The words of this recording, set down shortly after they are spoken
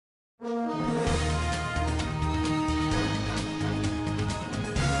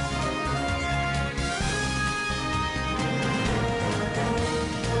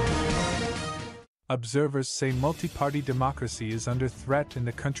Observers say multi-party democracy is under threat in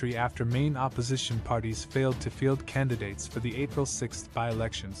the country after main opposition parties failed to field candidates for the April 6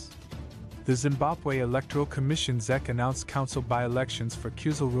 by-elections. The Zimbabwe Electoral Commission (ZEC) announced council by-elections for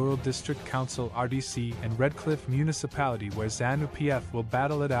Kuzile Rural District Council (RDC) and Redcliffe Municipality, where ZANU-PF will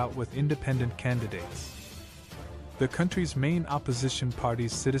battle it out with independent candidates. The country's main opposition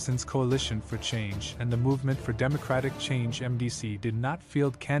parties, Citizens Coalition for Change and the Movement for Democratic Change (MDC), did not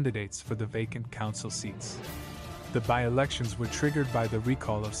field candidates for the vacant council seats. The by-elections were triggered by the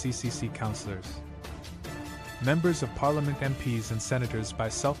recall of CCC councillors. Members of Parliament, MPs and Senators by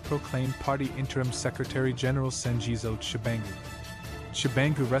self-proclaimed party Interim Secretary-General Sengizo Tshabangu.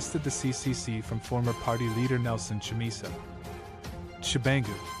 Tshabangu wrested the CCC from former party leader Nelson Chamisa.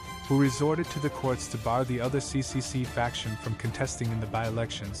 Tshabangu, who resorted to the courts to bar the other CCC faction from contesting in the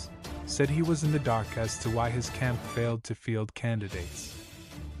by-elections, said he was in the dark as to why his camp failed to field candidates.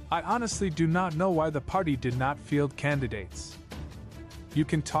 "I honestly do not know why the party did not field candidates. You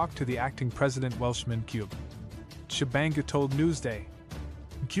can talk to the acting president Welshman Cube," Tshabangu told Newsday.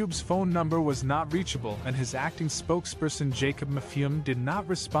 Cube's phone number was not reachable and his acting spokesperson Jacob Mafium did not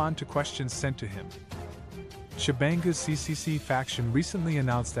respond to questions sent to him. Tshabangu's CCC faction recently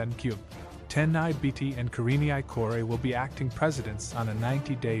announced that Cube, Tenai Biti and Karini Kore will be acting presidents on a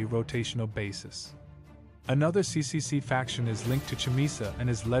 90-day rotational basis. Another CCC faction is linked to Chamisa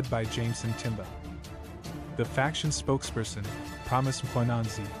and is led by Jameson Timba. The faction spokesperson, Promise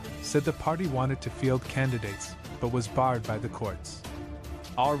Mkwananzi, said the party wanted to field candidates, but was barred by the courts.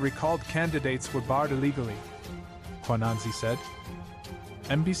 "Our recalled candidates were barred illegally," Mkwananzi said.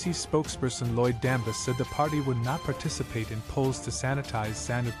 MBC spokesperson Lloyd Dambus said the party would not participate in polls to sanitize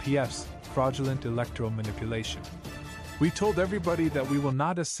ZANU-PF's fraudulent electoral manipulation. "We told everybody that we will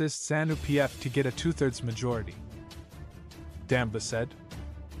not assist ZANU-PF to get a two-thirds majority," Dambus said.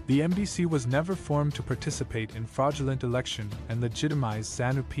 The MDC was never formed to participate in fraudulent election and legitimize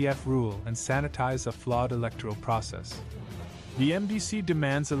ZANU-PF rule and sanitize a flawed electoral process. The MDC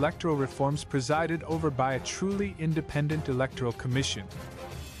demands electoral reforms presided over by a truly independent electoral commission.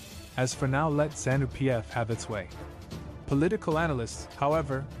 As for now, let ZANU-PF have its way. Political analysts,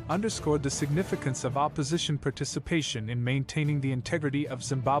 however, underscored the significance of opposition participation in maintaining the integrity of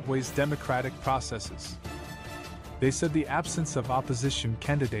Zimbabwe's democratic processes. They said the absence of opposition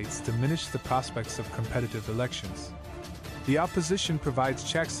candidates diminished the prospects of competitive elections. The opposition provides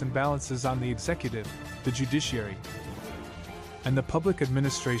checks and balances on the executive, the judiciary, and the public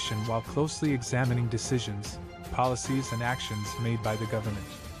administration while closely examining decisions, policies and actions made by the government,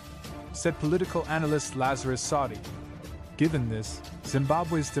 said political analyst Lazarus Saudi. Given this,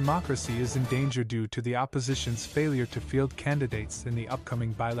 Zimbabwe's democracy is in danger due to the opposition's failure to field candidates in the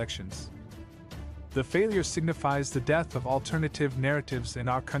upcoming by-elections. The failure signifies the death of alternative narratives in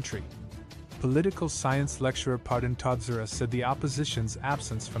our country. Political science lecturer Pardon Todzura said the opposition's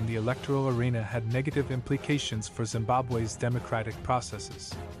absence from the electoral arena had negative implications for Zimbabwe's democratic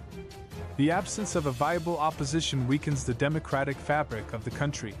processes. The absence of a viable opposition weakens the democratic fabric of the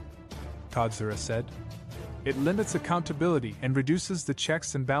country, Todzura said. It limits accountability and reduces the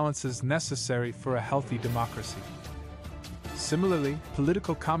checks and balances necessary for a healthy democracy. Similarly,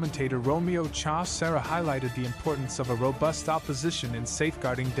 political commentator Romeo Cha-Sera highlighted the importance of a robust opposition in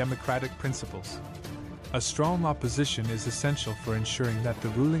safeguarding democratic principles. A strong opposition is essential for ensuring that the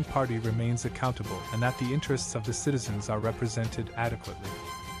ruling party remains accountable and that the interests of the citizens are represented adequately.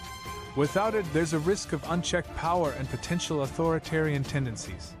 Without it, there's a risk of unchecked power and potential authoritarian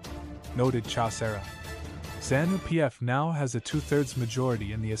tendencies, noted Cha-Sera. ZANU-PF now has a two-thirds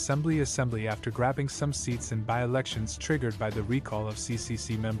majority in the Assembly after grabbing some seats in by-elections triggered by the recall of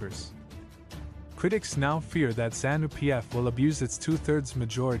CCC members. Critics now fear that ZANU-PF will abuse its two-thirds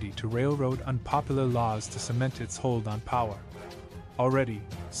majority to railroad unpopular laws to cement its hold on power. Already,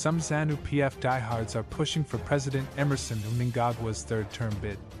 some ZANU-PF diehards are pushing for President Emerson Mnangagwa's third-term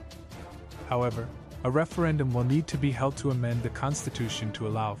bid. However, a referendum will need to be held to amend the constitution to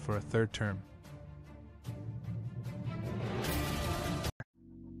allow for a third term.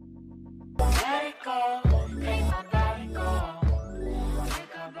 Let it go.